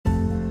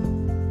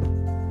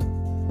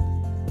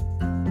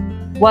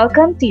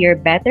Welcome to your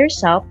Better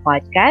Self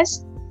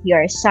podcast. We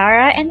are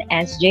Sarah and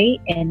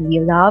SJ, and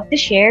we love to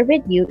share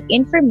with you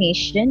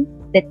information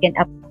that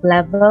can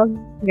uplevel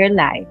your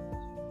life.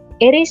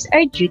 It is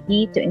our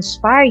duty to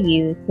inspire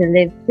you to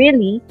live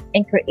freely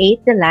and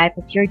create the life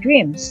of your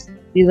dreams.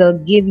 We will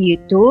give you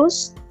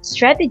tools,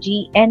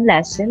 strategy, and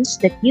lessons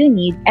that you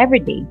need every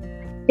day.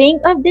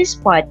 Think of this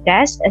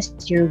podcast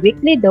as your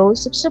weekly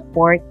dose of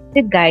support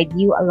to guide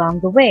you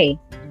along the way.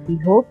 We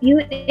hope you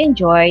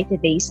enjoy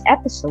today's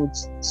episodes.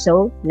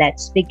 So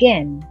let's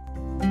begin.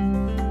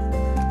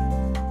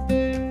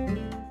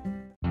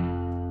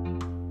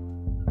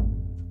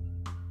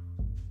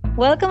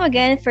 Welcome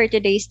again for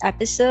today's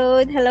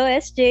episode. Hello,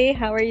 SJ.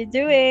 How are you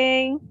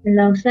doing?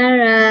 Hello,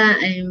 Sarah.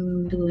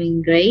 I'm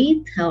doing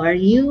great. How are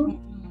you?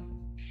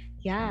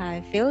 Yeah,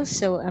 I feel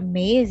so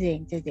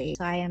amazing today.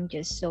 So I am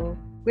just so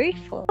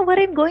grateful. What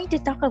I'm going to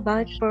talk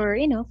about for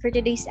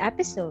today's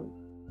episode.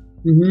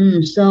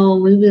 So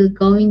we will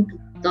going to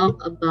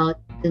talk about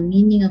the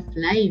meaning of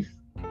life.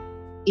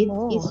 It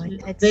is Oh,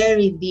 that's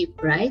very deep,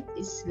 right?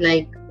 It's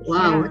like,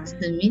 wow, yeah. what's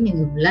the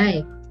meaning of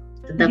life?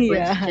 The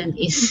Yeah. question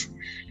is,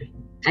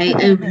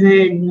 I've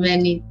heard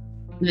many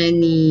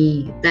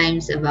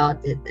times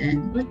about it,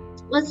 and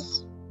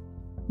what's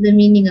the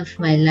meaning of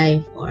my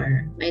life,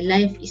 or my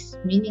life is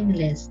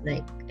meaningless.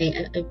 Like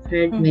I've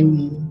heard Mm-hmm.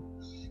 many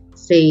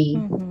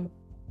say Mm-hmm.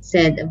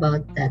 said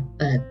about that.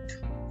 But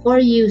for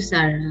you,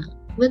 Sarah,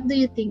 what do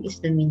you think is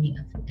the meaning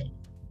of life?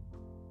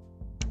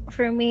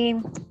 For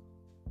me,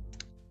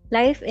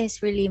 life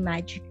is really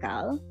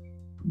magical.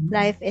 Mhm.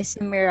 Life is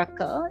a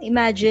miracle.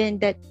 Imagine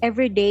that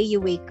every day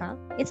you wake up,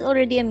 it's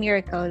already a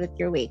miracle that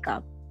you wake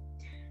up,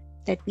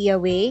 that we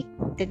awake,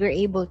 that we're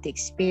able to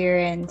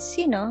experience,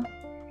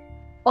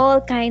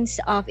 all kinds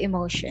of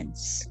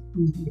emotions.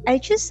 Mhm. I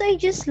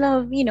just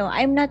love,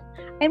 I'm not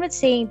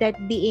saying that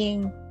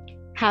being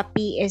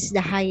happy is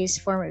the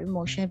highest form of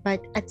emotion,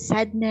 but at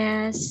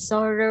sadness,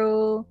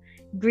 sorrow,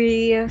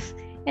 grief,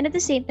 and at the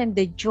same time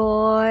the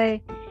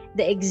joy,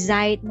 the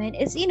excitement,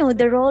 it's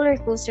the roller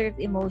coaster of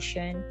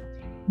emotion.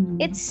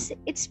 Mhm.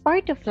 It's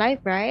part of life,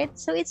 right?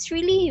 So it's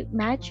really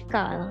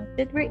magical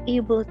that we're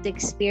able to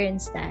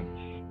experience that.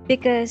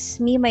 Because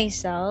me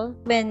myself,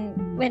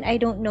 when I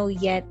don't know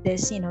yet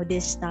this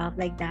stuff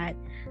like that,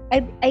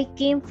 I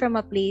came from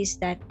a place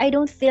that I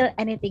don't feel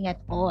anything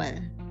at all.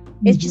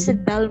 It's just a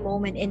Mhm. dull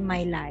moment in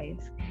my life.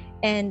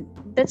 And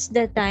that's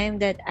the time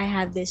that I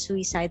have the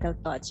suicidal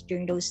thoughts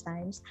during those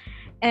times.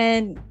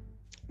 And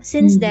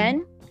since Mhm.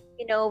 then,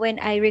 when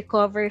I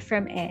recover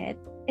from it,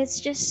 it's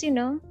just,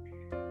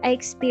 I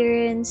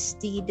experience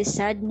the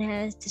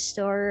sadness, the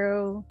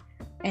sorrow,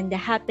 and the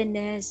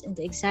happiness, and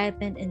the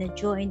excitement, and the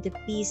joy, and the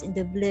peace, and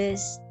the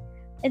bliss.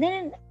 And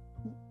then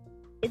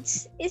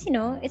it's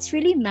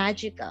really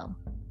magical.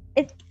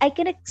 I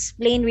can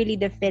explain really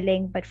the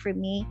feeling, but for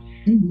me,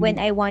 when Mhm.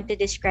 I want to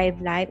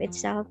describe life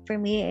itself, for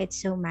me,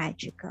 it's so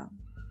magical.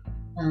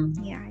 Um,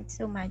 Yeah, it's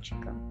so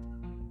magical.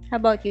 How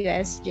about you,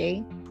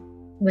 SJ?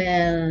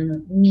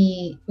 well,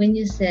 me when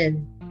you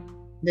said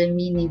the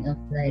meaning of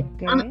life,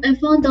 Okay. I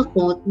found a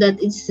quote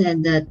that it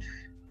said that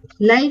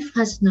life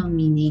has no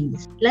meaning.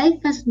 Life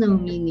has no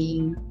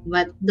meaning,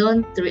 but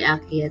don't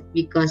react yet,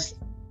 because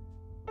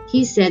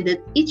he said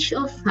that each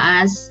of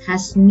us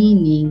has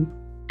meaning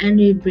and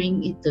we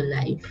bring it to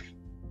life.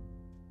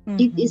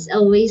 It is Mm-hmm.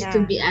 a ways to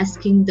Yeah. be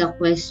asking the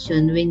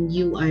question when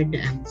you are the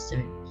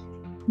answer.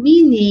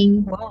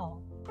 Meaning,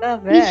 Wow.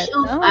 Love each it.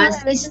 of Oh,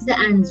 us I is just. the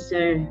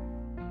answer.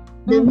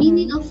 The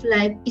meaning Mm-hmm. of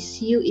life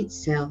is you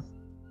itself,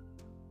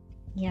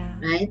 Yeah.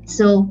 right?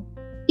 So,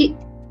 it,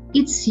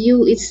 it's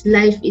you, it's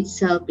life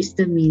itself is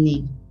the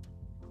meaning.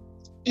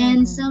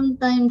 And Mm-hmm.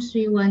 sometimes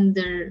we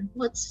wonder,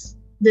 what's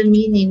the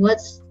meaning?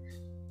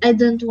 I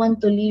don't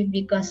want to live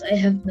because I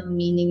have no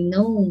meaning.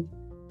 No.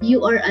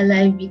 You are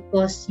alive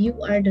because you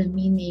are the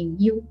meaning.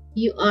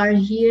 You are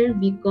here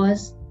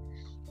because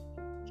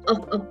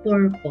of a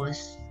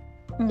purpose.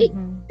 It,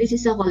 Mm-hmm. this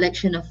is a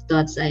collection of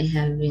thoughts I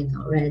have,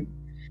 read.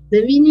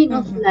 The meaning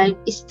of Mm-hmm. life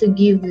is to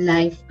give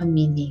life a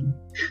meaning.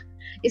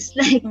 It's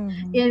like,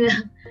 Mm-hmm. you know,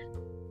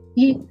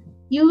 you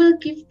you will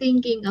keep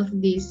thinking of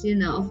this,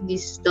 of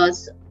these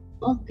thoughts.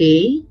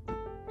 Okay.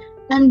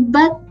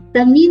 But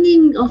the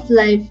meaning of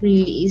life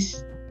really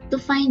is to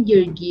find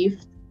your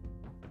gift.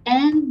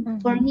 And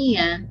for Mm-hmm. me,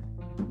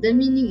 the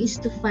meaning is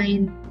to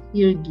find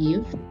your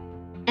gift,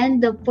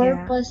 and the Yeah.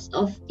 purpose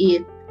of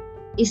it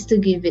is to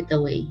give it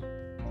away.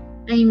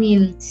 I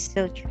mean,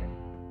 So true.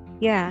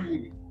 Yeah.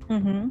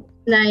 Mm-hmm.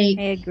 I like,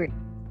 agree.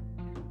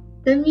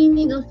 the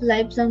meaning of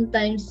life,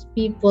 sometimes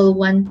people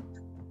want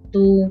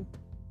to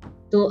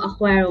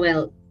acquire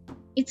wealth.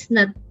 It's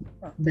not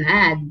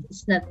bad.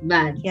 It's not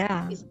bad.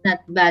 Yeah. It's not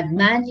bad. Mm-hmm.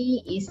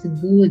 Money is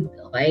good,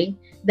 okay?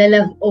 The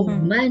love of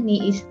Mm-hmm.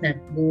 money is not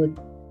good,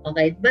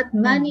 okay? But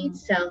money Mm-hmm.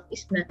 itself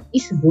is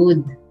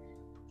good,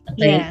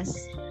 okay?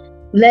 Yes.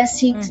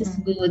 Blessings is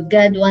Mm-hmm. good.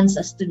 God wants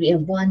us to be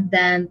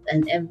abundant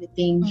and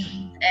everything,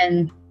 Mm-hmm.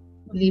 and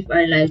live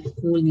our life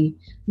fully.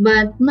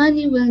 But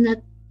money will not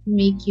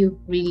make you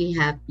really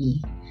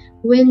happy.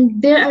 When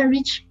there are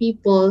rich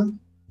people,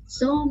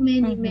 So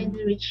many, Mm-hmm.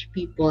 many rich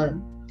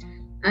people.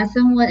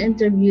 Someone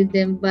interviewed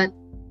them, but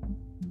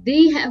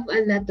they have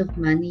a lot of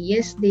money.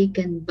 Yes, they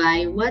can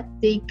buy what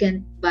they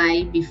can't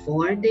buy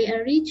before they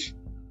are rich.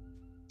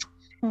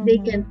 They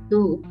can Mm-hmm.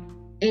 do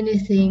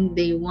anything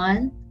they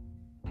want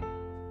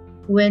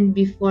when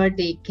before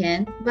they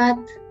can't. But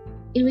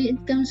when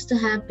it comes to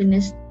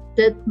happiness,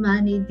 that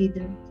money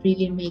didn't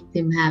really make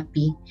them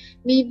happy.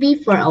 Maybe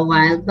for a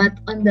while, but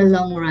on the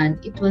long run,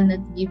 it will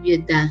not give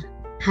you the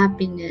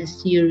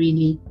happiness you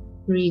really,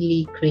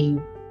 really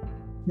crave.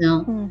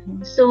 No?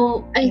 Mm-hmm.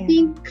 So I Yeah.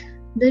 think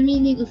the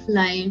meaning of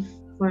life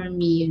for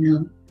me,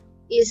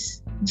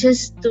 is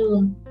just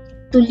to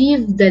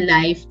live the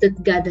life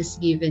that God has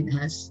given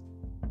us,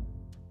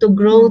 to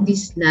grow Mm-hmm.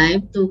 this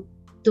life, to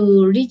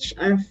reach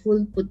our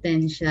full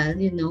potential,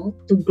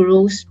 to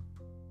grow,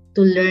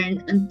 to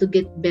learn and to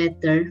get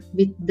better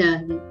with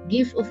the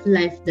gift of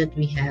life that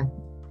we have.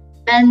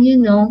 And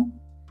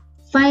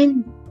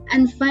find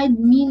find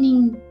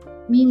meaning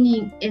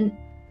in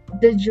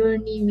the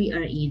journey we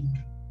are in.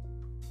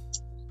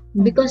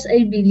 Because Mm-hmm.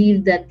 I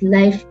believe that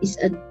life is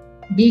a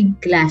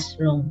big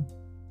classroom.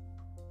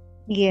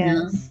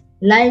 No? Yes.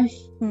 Life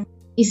Mm.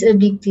 is a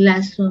big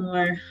classroom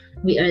where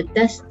we are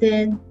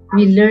tested,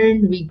 we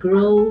learn, we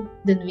grow,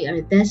 then we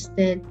are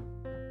tested,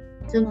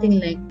 something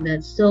like Mm-hmm.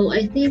 that. So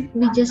I think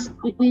we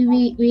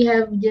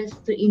have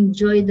just to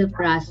enjoy the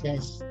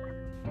process.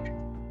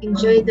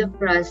 Enjoy the Mm-hmm.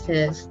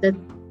 process, that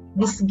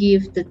this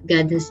gift that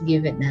God has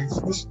given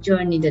us, this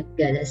journey that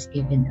God has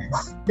given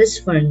us. That's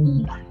for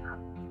me.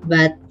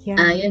 But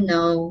Yeah.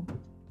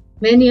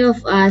 many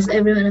of us,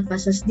 every one of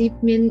us has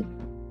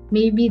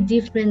maybe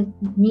different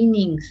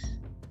meanings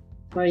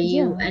for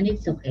you, Yeah. and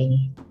it's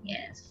okay.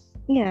 Yes.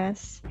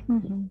 Yes.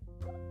 Mm-hmm.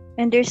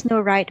 And there's no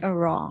right or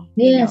wrong,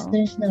 you Yes, know.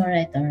 there's no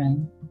right or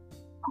wrong.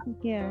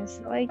 Yeah.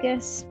 So I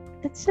guess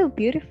that's so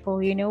beautiful,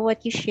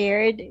 what you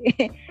shared.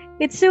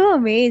 It's so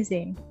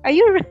amazing. Are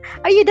you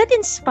that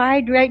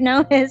inspired right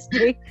now,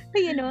 SJ?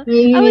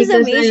 I Maybe was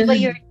because amazed by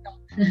your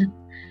I'm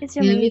it's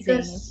yeah, amazing.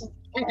 because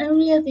I'm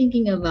really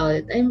thinking about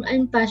it.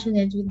 I'm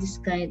passionate with this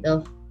kind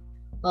of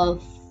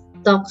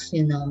talks,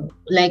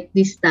 like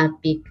this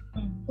topic.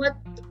 What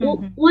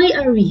Mm-hmm. why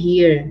are we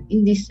here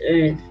in this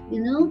earth,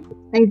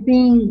 I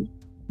think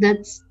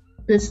that's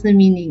the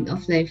meaning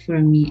of life for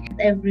me.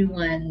 Every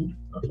one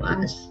of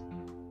us,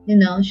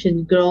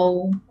 should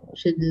grow,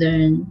 should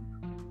learn,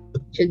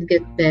 should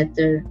get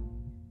better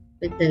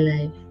with the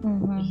life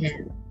we Mm-hmm.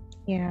 have.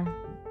 Yeah.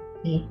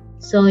 Okay.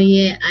 So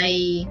yeah,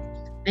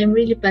 I'm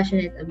really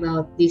passionate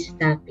about this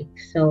topic.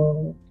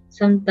 So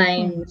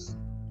sometimes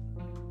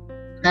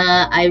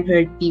I've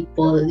heard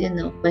people,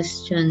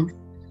 question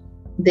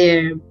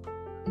their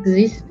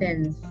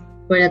existence,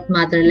 for that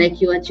matter, like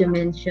what you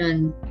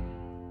mentioned,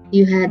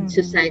 you had Mm-hmm.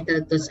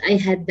 suicidal thoughts. I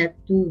had that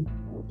too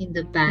in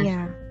the past.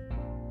 Yeah.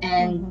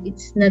 And Mm-hmm.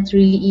 it's not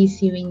really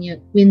easy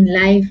when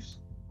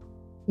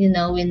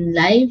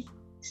life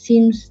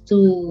seems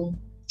to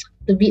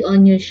be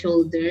on your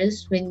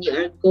shoulders, when you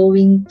are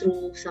going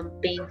through some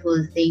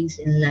painful things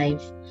in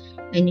life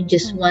and you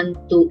just Mm-hmm. want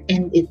to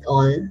end it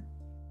all,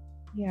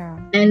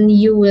 Yeah. and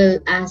you will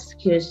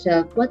ask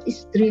yourself, what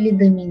is really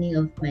the meaning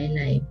of my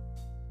life?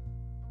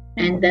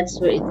 And that's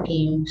where it Mm-hmm.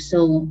 came.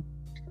 So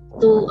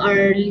to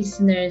our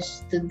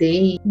listeners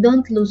today,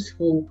 don't lose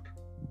hope.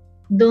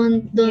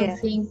 Don't Yes.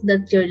 think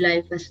that your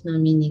life has no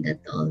meaning at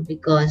all,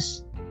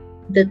 because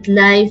that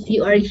life,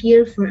 you are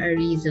here for a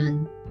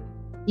reason.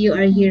 You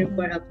are here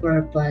for Mm-hmm. a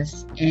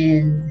purpose,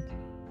 and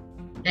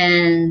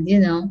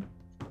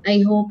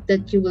I hope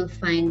that you will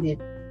find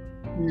it.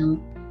 You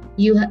know,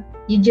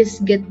 you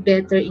just get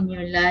better in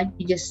your life.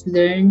 You just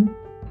learn.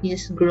 You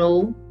just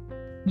grow.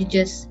 You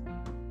just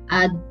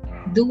uh,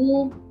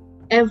 do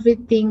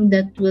everything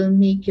that will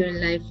make your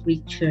life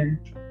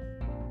richer.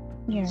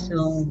 Yes.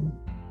 So,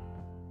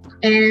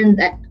 and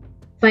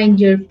find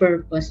your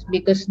purpose,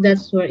 because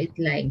that's where it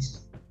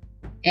lies.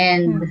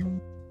 And Mm-hmm.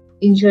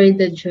 enjoy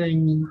the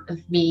journey of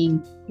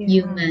being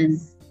human.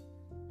 Yes.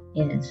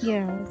 Yes.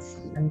 Yes.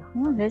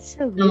 Oh, that's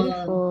so So,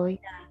 beautiful.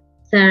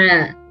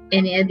 Sarah,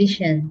 any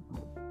addition?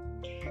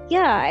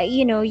 Yeah,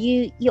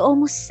 you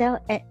almost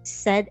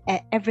said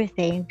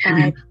everything,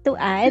 but to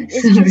add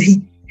is just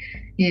Sorry.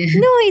 Yeah.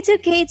 no, it's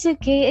okay, it's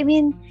okay. I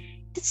mean,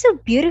 that's so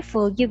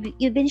beautiful.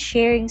 You've been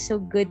sharing so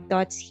good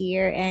thoughts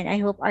here, and I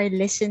hope our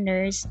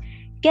listeners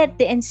get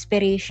the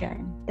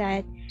inspiration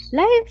that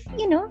life,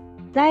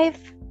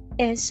 life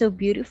is so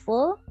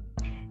beautiful.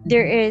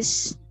 there Mhm.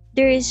 is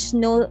there is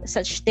no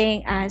such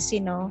thing as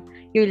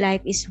your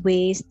life is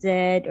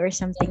wasted or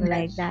something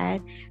like Yes.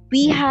 that.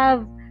 we Yeah.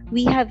 have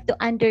we have to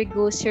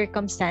undergo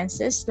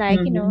circumstances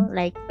like Mm-hmm.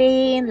 like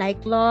pain, like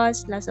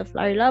loss of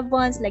our loved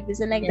ones, like this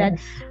and like that,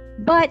 Yes.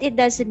 but it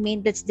doesn't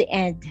mean that's the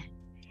end.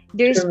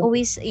 There's True.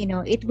 always,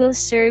 it will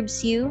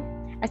serves you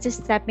as a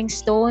stepping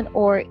stone,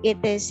 or it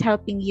is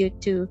helping you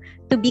to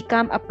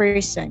become a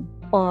person,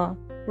 or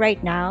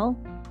right now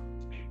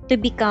to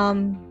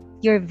become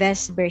your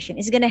best version.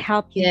 It's gonna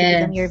help you to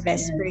become your Yes.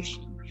 best Yes.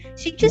 version.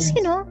 So just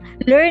Yes.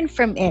 learn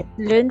from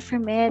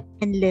it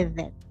and live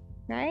it.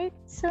 right?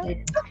 So Yes.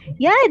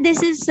 yeah,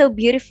 this is so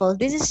beautiful.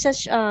 This is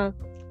such a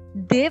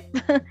deep,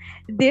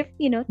 deep,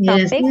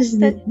 Yes, topic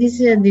that this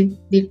is a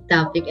deep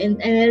topic,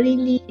 and I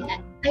really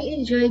I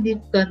enjoy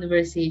deep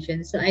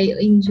conversation. So I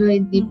enjoy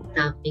deep Mm,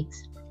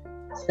 topics.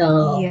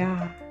 So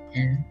yeah,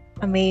 yeah.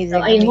 So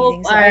amazing, I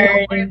hope amazing. So I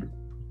hope our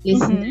Mhm.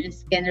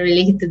 listeners can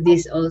relate to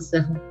this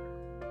also.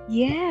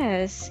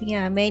 Yes,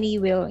 yeah, many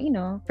will,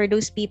 for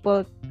those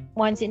people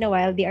once in a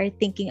while they are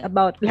thinking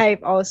about life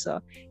also,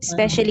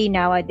 especially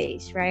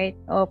nowadays, right?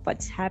 Of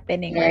what's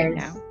happening right Yes,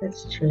 now.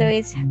 that's So true.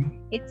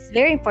 it's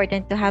very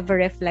important to have a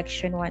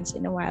reflection once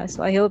in a while.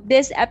 So I hope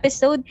this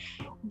episode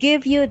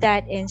give you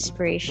that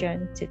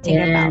inspiration to think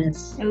about.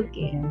 Yes.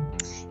 Okay. Yeah.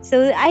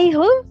 So I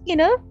hope,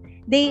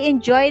 they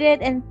enjoyed it,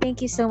 and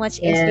thank you so much,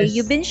 SJ.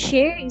 You've Yes. been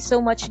sharing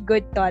so much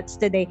good thoughts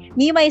today.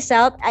 Me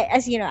myself,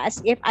 as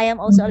as if I am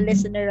also a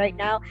listener right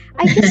now,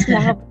 I just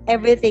love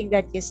everything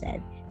that you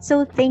said.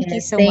 So thank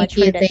you Yes, so much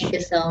for that thank you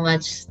share. so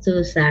much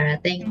to Sarah.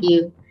 Thank Mhm. you.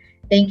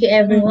 Thank you Mhm.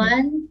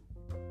 everyone.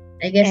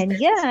 I guess And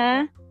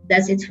yeah,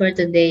 that's it for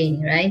today,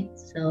 right?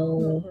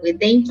 So we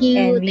mhm.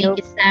 And we thank hope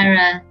you,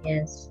 Sarah.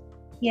 Yes.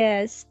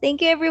 yes,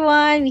 thank you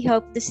everyone. We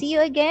hope to see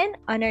you again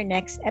on our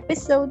next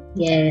episode.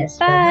 Yes.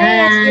 Bye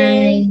Bye,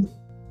 SJ.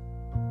 bye.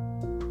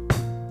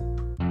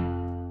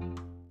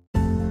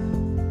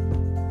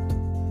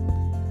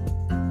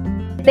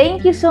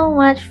 Thank you so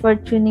much for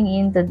tuning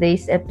in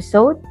today's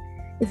episode.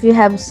 If you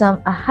have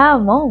some aha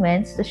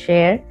moments to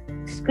share,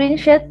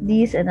 screenshot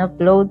these and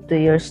upload to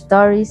your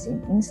stories in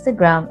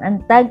Instagram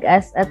and tag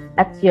us at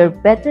your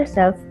better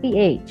self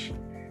PH.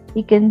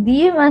 You can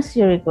DM us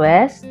your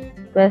requests,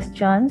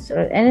 questions,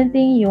 or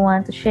anything you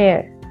want to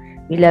share.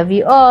 We love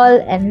you all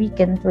and we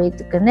can't wait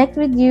to connect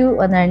with you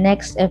on our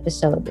next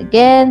episode.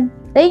 Again,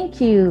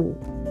 thank you.